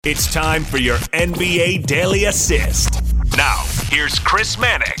It's time for your NBA Daily Assist. Now, here's Chris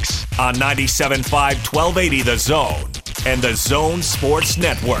Mannix on 97.5 1280 The Zone and The Zone Sports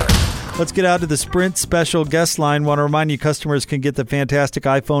Network. Let's get out to the Sprint special guest line. Want to remind you customers can get the fantastic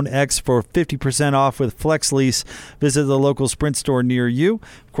iPhone X for 50% off with Flex Lease. Visit the local Sprint store near you.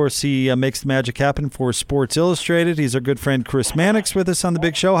 Of course, he makes the magic happen for Sports Illustrated. He's our good friend Chris Mannix with us on the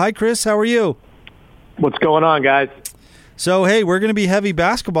big show. Hi, Chris. How are you? What's going on, guys? So, hey, we're going to be heavy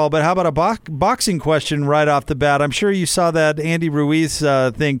basketball, but how about a boxing question right off the bat? I'm sure you saw that Andy Ruiz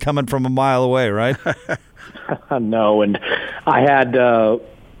thing coming from a mile away, right? No, and I had, as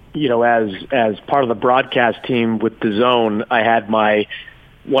part of the broadcast team with the Zone, I had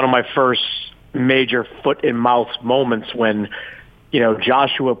one of my first major foot in mouth moments when,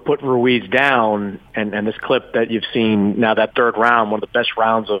 Joshua put Ruiz down, and this clip that you've seen now, that third round, one of the best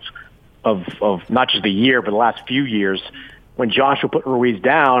rounds of not just the year, but the last few years. When Joshua put Ruiz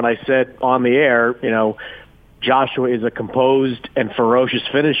down, I said on the air, Joshua is a composed and ferocious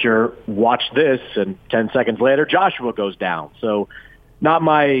finisher. Watch this, and 10 seconds later, Joshua goes down. So, not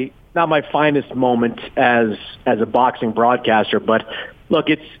my finest moment as a boxing broadcaster, but look,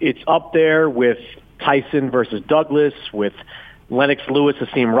 it's up there with Tyson versus Douglas, with Lennox Lewis,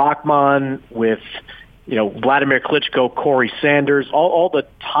 Asim Rahman, with Vladimir Klitschko, Corey Sanders, all the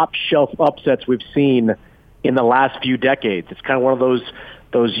top shelf upsets we've seen in the last few decades. It's kind of one of those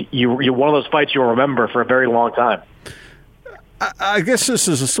one of those fights you'll remember for a very long time. I guess this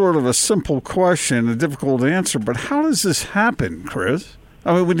is a sort of a simple question, a difficult answer, but how does this happen, Chris?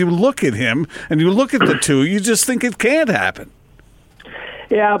 I mean, when you look at him and you look at the two, you just think it can't happen.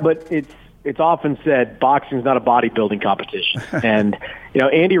 Yeah, but it's often said boxing's not a bodybuilding competition. And,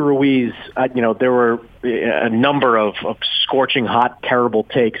 Andy Ruiz, there were a number of scorching hot, terrible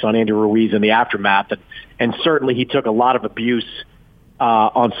takes on Andy Ruiz in the aftermath. And certainly he took a lot of abuse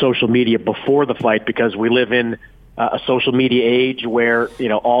on social media before the fight, because we live in a social media age where,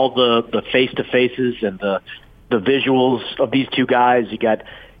 all the face-to-faces and the visuals of these two guys, you got,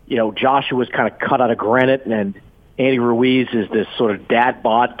 Joshua was kind of cut out of granite, and Andy Ruiz is this sort of dad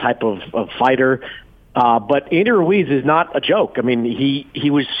bod type of fighter. But Andy Ruiz is not a joke. I mean,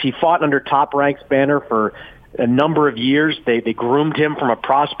 he fought under Top Rank's banner for a number of years. They groomed him from a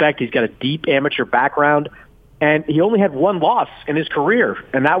prospect. He's got a deep amateur background, and he only had one loss in his career,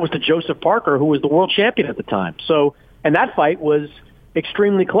 and that was to Joseph Parker, who was the world champion at the time. So, and that fight was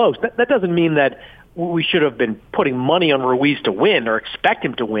extremely close. That doesn't mean that we should have been putting money on Ruiz to win or expect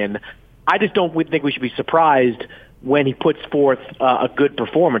him to win. I just don't think we should be surprised when he puts forth a good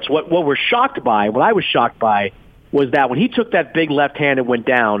performance. What I was shocked by, was that when he took that big left hand and went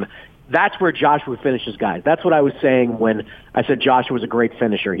down, that's where Joshua finishes guys. That's what I was saying when I said Joshua was a great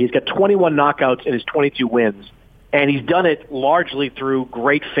finisher. He's got 21 knockouts in his 22 wins, and he's done it largely through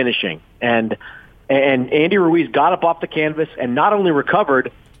great finishing. And Andy Ruiz got up off the canvas and not only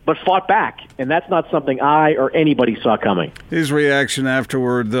recovered, but fought back, and that's not something I or anybody saw coming. His reaction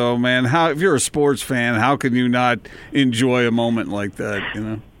afterward, though, man, if you're a sports fan, how can you not enjoy a moment like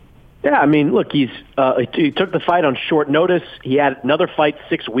that, Yeah, I mean, look, he took the fight on short notice. He had another fight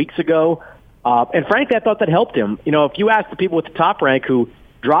 6 weeks ago, and frankly, I thought that helped him. If you ask the people with the Top Rank who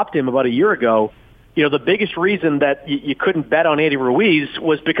dropped him about a year ago, the biggest reason that you couldn't bet on Andy Ruiz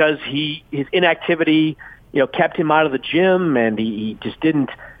was because his inactivity, kept him out of the gym, and he just didn't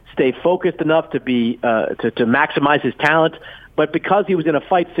stay focused enough to be to maximize his talent. But because he was in a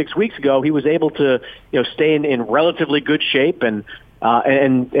fight 6 weeks ago, he was able to stay in relatively good shape and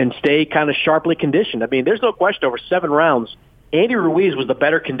stay kind of sharply conditioned. I mean, there's no question over 7 rounds, Andy Ruiz was the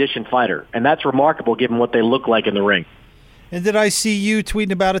better conditioned fighter, and that's remarkable given what they look like in the ring. And did I see you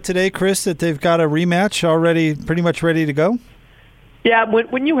tweeting about it today, Chris, that they've got a rematch already pretty much ready to go? Yeah,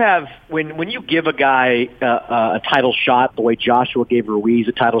 when you give a guy a title shot the way Joshua gave Ruiz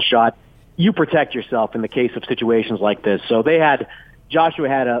a title shot, you protect yourself in the case of situations like this. So Joshua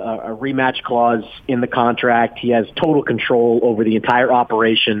had a rematch clause in the contract. He has total control over the entire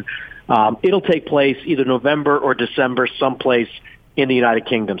operation. It'll take place either November or December, someplace in the United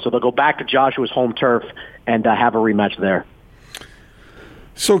Kingdom. So they'll go back to Joshua's home turf and have a rematch there.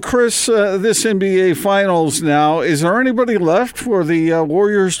 So, Chris, this NBA Finals now, is there anybody left for the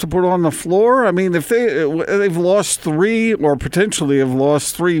Warriors to put on the floor? I mean, if they've lost 3 or potentially have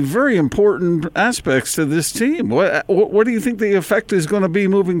lost 3 very important aspects to this team, what do you think the effect is going to be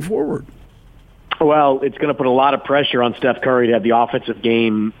moving forward? Well, it's going to put a lot of pressure on Steph Curry to have the offensive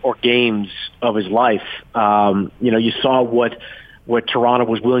game or games of his life. You saw what Toronto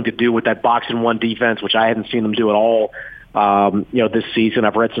was willing to do with that box-and-one defense, which I hadn't seen them do at all. This season.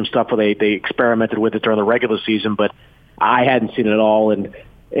 I've read some stuff where they experimented with it during the regular season, but I hadn't seen it at all. And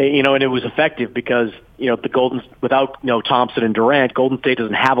and it was effective because, without, Thompson and Durant, Golden State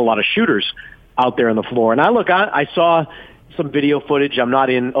doesn't have a lot of shooters out there on the floor. And I saw some video footage. I'm not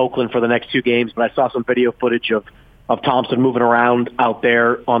in Oakland for the next 2 games, but I saw some video footage of Thompson moving around out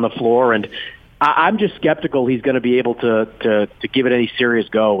there on the floor. And I'm just skeptical he's going to be able to give it any serious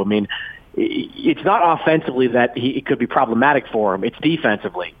go. I mean, it's not offensively that it could be problematic for him. It's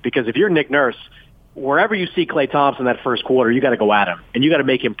defensively. Because if you're Nick Nurse, wherever you see Klay Thompson that first quarter, you got to go at him. And you got to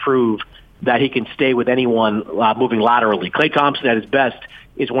make him prove that he can stay with anyone moving laterally. Klay Thompson at his best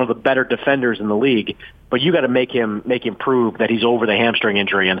is one of the better defenders in the league, but you got to make him prove that he's over the hamstring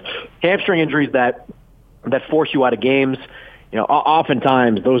injury. And hamstring injuries that force you out of games,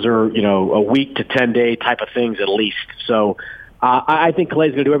 oftentimes those are, a week to 10-day type of things at least. So I think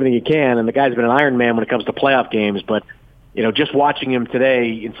Klay's going to do everything he can, and the guy's been an Iron Man when it comes to playoff games. But, just watching him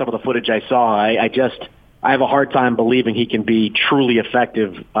today in some of the footage I saw, I have a hard time believing he can be truly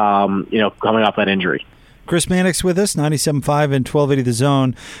effective, coming off that injury. Chris Mannix with us, 97.5 and 1280 The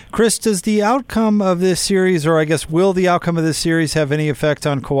Zone. Chris, does the outcome of this series, or I guess will the outcome of this series have any effect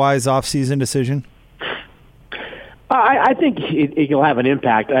on Kawhi's offseason decision? I think it'll have an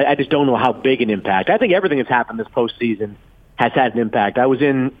impact. I just don't know how big an impact. I think everything that's happened this postseason has had an impact. I was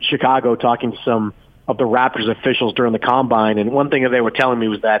in Chicago talking to some of the Raptors officials during the Combine, and one thing that they were telling me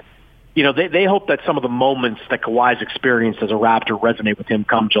was that, they hope that some of the moments that Kawhi's experienced as a Raptor resonate with him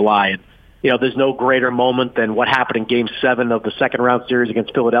come July. And, there's no greater moment than what happened in Game 7 of the second-round series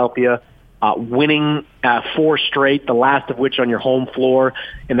against Philadelphia, winning 4 straight, the last of which on your home floor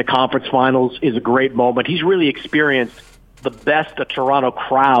in the conference finals is a great moment. He's really experienced the best a Toronto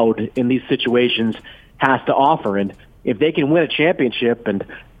crowd in these situations has to offer. And if they can win a championship and,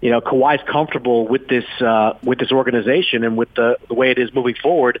 Kawhi's comfortable with this organization and with the way it is moving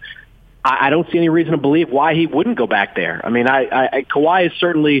forward, I don't see any reason to believe why he wouldn't go back there. I mean, Kawhi is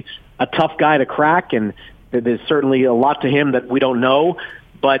certainly a tough guy to crack, and there's certainly a lot to him that we don't know.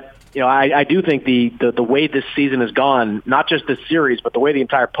 But, I do think the way this season has gone, not just this series, but the way the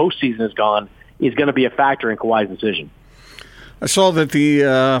entire postseason has gone, is going to be a factor in Kawhi's decision. I saw that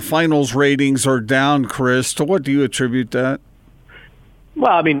the finals ratings are down, Chris. To what do you attribute that?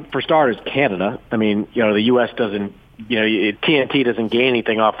 Well, I mean, for starters, Canada. I mean, the U.S. doesn't, TNT doesn't gain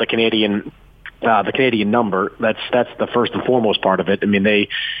anything off the Canadian number. That's the first and foremost part of it. I mean, they,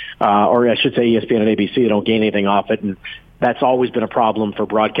 or I should say ESPN and ABC, they don't gain anything off it. And that's always been a problem for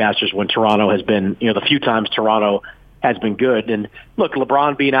broadcasters when Toronto has been, the few times Toronto has been good. And look,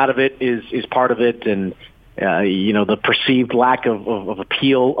 LeBron being out of it is part of it. And, the perceived lack of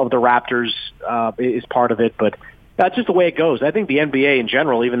appeal of the Raptors is part of it. But that's just the way it goes. I think the NBA in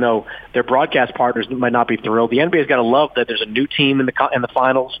general, even though their broadcast partners might not be thrilled, the NBA's got to love that there's a new team in the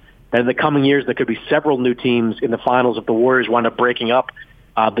finals. And in the coming years, there could be several new teams in the finals if the Warriors wind up breaking up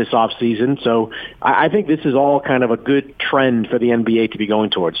this offseason. So I think this is all kind of a good trend for the NBA to be going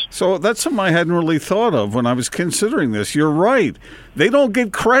towards. So that's something I hadn't really thought of when I was considering this. You're right. They don't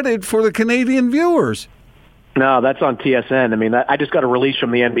get credit for the Canadian viewers. No, that's on TSN. I mean, I just got a release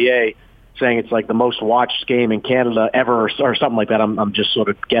from the NBA saying it's like the most watched game in Canada ever or something like that. I'm just sort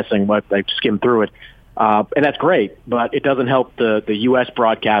of guessing, but I skimmed through it. And that's great, but it doesn't help the U.S.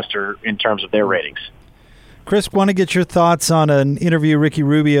 broadcaster in terms of their ratings. Chris, want to get your thoughts on an interview Ricky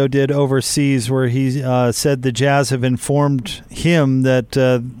Rubio did overseas where he said the Jazz have informed him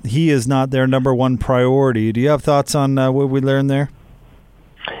that he is not their number one priority. Do you have thoughts on what we learned there?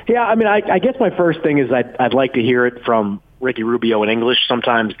 Yeah, I mean, I guess my first thing is I'd like to hear it from Ricky Rubio in English.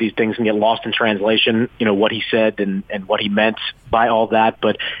 Sometimes these things can get lost in translation, what he said and what he meant by all that.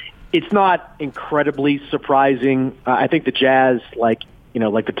 But it's not incredibly surprising. I think the Jazz, like the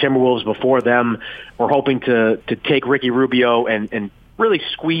Timberwolves before them, were hoping to take Ricky Rubio and really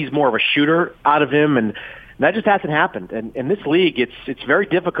squeeze more of a shooter out of him, and that just hasn't happened. And in this league, it's very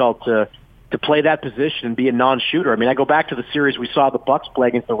difficult to play that position and be a non-shooter. I mean, I go back to the series we saw the Bucks play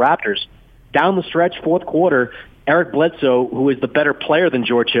against the Raptors. Down the stretch, fourth quarter, Eric Bledsoe, who is the better player than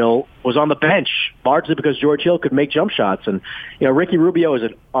George Hill, was on the bench, largely because George Hill could make jump shots. And, Ricky Rubio is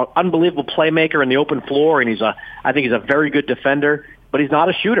an unbelievable playmaker in the open floor, and I think he's a very good defender, but he's not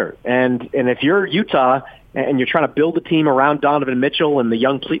a shooter. And if you're Utah and you're trying to build a team around Donovan Mitchell and the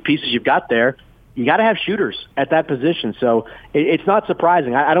young pieces you've got there, you got to have shooters at that position. So it's not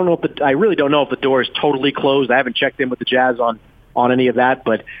surprising. I don't know I really don't know if the door is totally closed. I haven't checked in with the Jazz on any of that,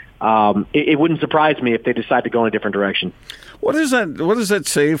 but it wouldn't surprise me if they decide to go in a different direction. What does that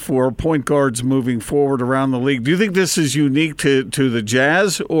say for point guards moving forward around the league? Do you think this is unique to the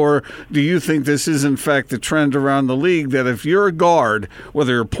Jazz, or do you think this is in fact the trend around the league that if you're a guard,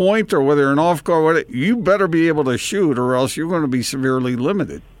 whether you're a point or whether you're an off guard, you better be able to shoot, or else you're going to be severely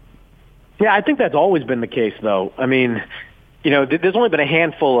limited? Yeah, I think that's always been the case, though. I mean, there's only been a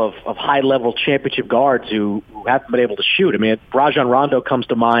handful of high-level championship guards who haven't been able to shoot. I mean, Rajon Rondo comes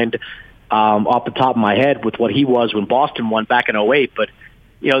to mind off the top of my head with what he was when Boston won back in 2008. But,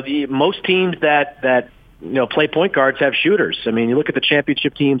 most teams that play point guards have shooters. I mean, you look at the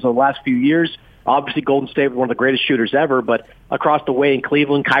championship teams of the last few years, obviously Golden State was one of the greatest shooters ever, but across the way in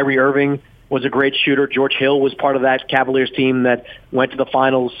Cleveland, Kyrie Irving was a great shooter. George Hill was part of that Cavaliers team that went to the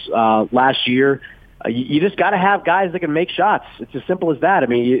finals last year. You just got to have guys that can make shots. It's as simple as that. I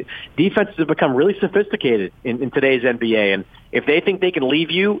mean, defenses have become really sophisticated in today's NBA, and if they think they can leave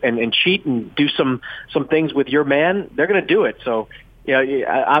you and cheat and do some things with your man, they're going to do it. So,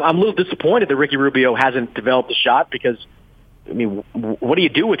 I'm a little disappointed that Ricky Rubio hasn't developed a shot because, I mean, what do you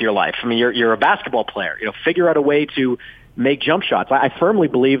do with your life? I mean, you're a basketball player. Figure out a way to make jump shots. I firmly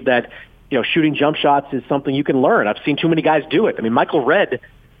believe that, shooting jump shots is something you can learn. I've seen too many guys do it. I mean, Michael Redd,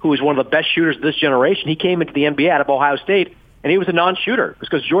 who is one of the best shooters of this generation, he came into the NBA out of Ohio State, and he was a non-shooter. It's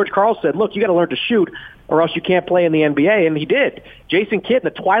because George Karl said, look, you got to learn to shoot or else you can't play in the NBA, and he did. Jason Kidd, in the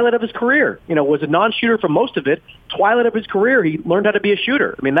twilight of his career, was a non-shooter for most of it. Twilight of his career, he learned how to be a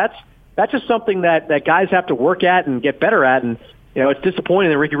shooter. I mean, that's just something that guys have to work at and get better at, and it's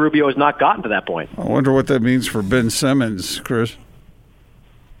disappointing that Ricky Rubio has not gotten to that point. I wonder what that means for Ben Simmons, Chris.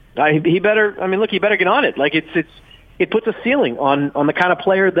 He better get on it. Like it puts a ceiling on the kind of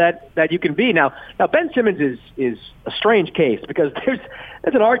player that you can be. Now Ben Simmons is a strange case because there's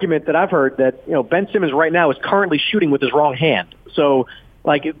an argument that I've heard that Ben Simmons right now is currently shooting with his wrong hand. So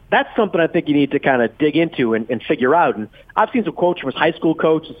that's something I think you need to kind of dig into and figure out. And I've seen some quotes from his high school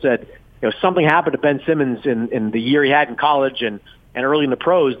coach that said something happened to Ben Simmons in the year he had in college and early in the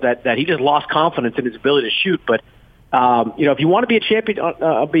pros that he just lost confidence in his ability to shoot. But if you want to be a champion,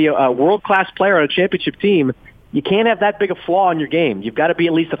 be a world-class player on a championship team, you can't have that big a flaw in your game. You've got to be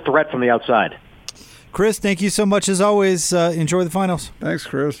at least a threat from the outside. Chris, thank you so much as always. Enjoy the finals. Thanks,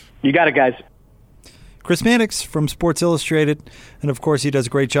 Chris. You got it, guys. Chris Mannix from Sports Illustrated. And, of course, he does a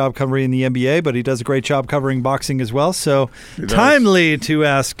great job covering the NBA, but he does a great job covering boxing as well. So timely to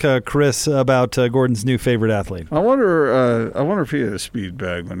ask Chris about Gordon's new favorite athlete. I wonder if he had a speed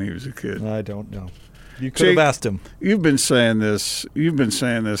bag when he was a kid. I don't know. You could have asked him. You've been saying this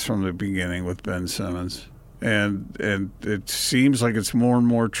from the beginning with Ben Simmons. And it seems like it's more and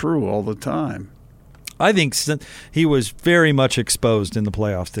more true all the time. I think he was very much exposed in the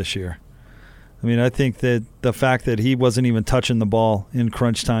playoffs this year. I mean, I think that the fact that he wasn't even touching the ball in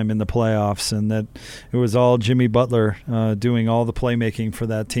crunch time in the playoffs and that it was all Jimmy Butler doing all the playmaking for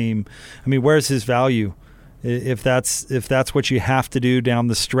that team. I mean, where's his value? If that's what you have to do down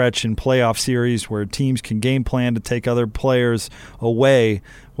the stretch in playoff series where teams can game plan to take other players away,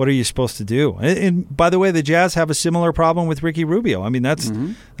 what are you supposed to do? And by the way, the Jazz have a similar problem with Ricky Rubio. I mean, that's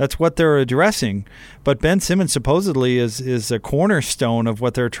what they're addressing. But Ben Simmons supposedly is a cornerstone of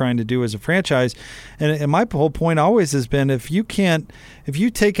what they're trying to do as a franchise. And my whole point always has been if you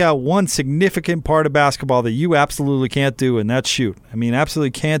take out one significant part of basketball that you absolutely can't do, and that's shoot. I mean,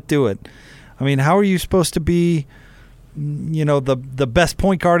 absolutely can't do it. I mean, how are you supposed to be, the best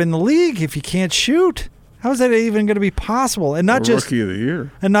point guard in the league if you can't shoot? How is that even going to be possible? And not just rookie of the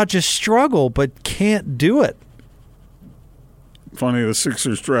year, and not just struggle, but can't do it. Funny, the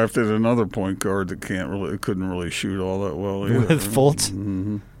Sixers drafted another point guard that couldn't really shoot all that well either. With Fultz.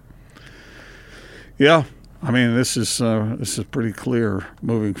 Mm-hmm. Yeah, I mean, this is pretty clear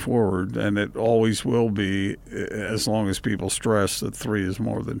moving forward, and it always will be as long as people stress that 3 is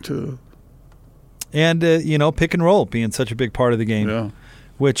more than 2. And, pick and roll being such a big part of the game, yeah.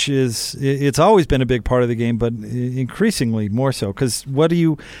 Which it's always been a big part of the game, but increasingly more so. Because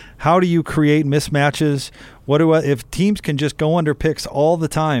how do you create mismatches? If teams can just go under picks all the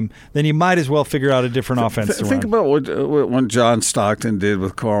time, then you might as well figure out a different offense to think run. about what John Stockton did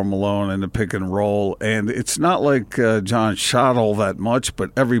with Karl Malone in the pick and roll. And it's not like John shot all that much,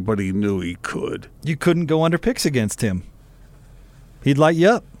 but everybody knew he could. You couldn't go under picks against him. He'd light you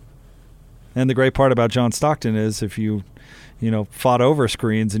up. And the great part about John Stockton is if you fought over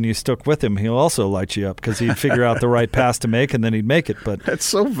screens and you stuck with him, he'll also light you up because he'd figure out the right pass to make and then he'd make it. But that's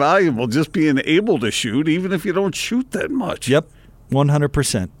so valuable, just being able to shoot, even if you don't shoot that much. Yep,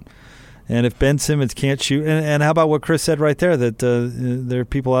 100%. And if Ben Simmons can't shoot, and how about what Chris said right there, that there are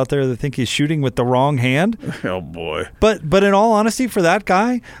people out there that think he's shooting with the wrong hand. Oh, boy. But in all honesty, for that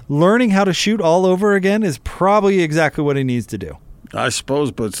guy, learning how to shoot all over again is probably exactly what he needs to do. I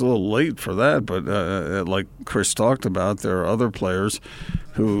suppose, but it's a little late for that. But like Chris talked about, there are other players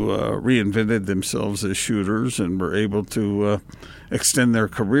who reinvented themselves as shooters and were able to extend their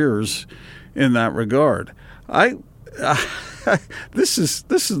careers in that regard. This is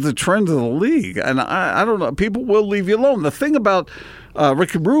the trend of the league, and I don't know. People will leave you alone. The thing about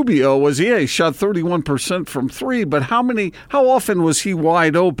Ricky Rubio was, he shot 31% from three, but how often was he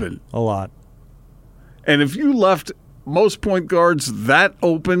wide open? A lot. And if you left most point guards that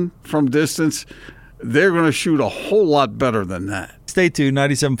open from distance, they're going to shoot a whole lot better than that. Stay tuned,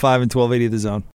 97.5 and 1280 The Zone.